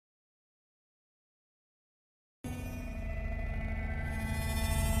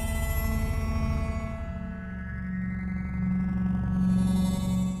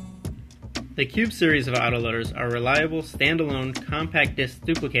The Cube series of autoloaders are reliable, standalone, compact disc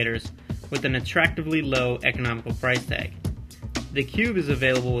duplicators with an attractively low economical price tag. The Cube is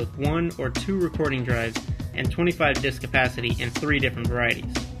available with 1 or 2 recording drives and 25 disc capacity in 3 different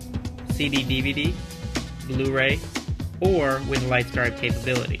varieties: CD-DVD, Blu-ray, or with LightScribe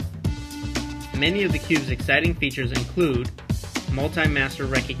capability. Many of the Cube's exciting features include multi-master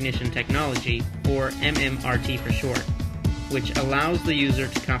recognition technology, or MMRT for short, which allows the user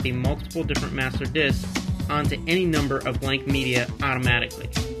to copy multiple different master discs onto any number of blank media automatically.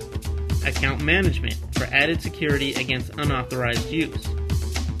 Account management for added security against unauthorized use.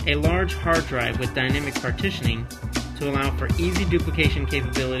 A large hard drive with dynamic partitioning to allow for easy duplication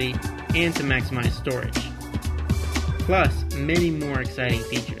capability and to maximize storage. Plus, many more exciting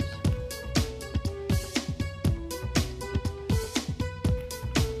features.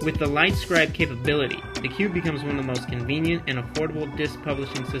 With the LightScribe capability, the Cube becomes one of the most convenient and affordable disc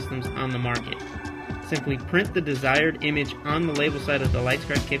publishing systems on the market. Simply print the desired image on the label side of the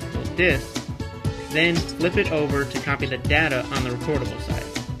LightScribe capable disc, then flip it over to copy the data on the recordable side.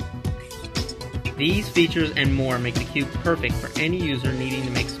 These features and more make the Cube perfect for any user needing to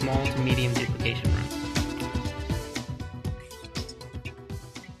make small to medium duplication runs.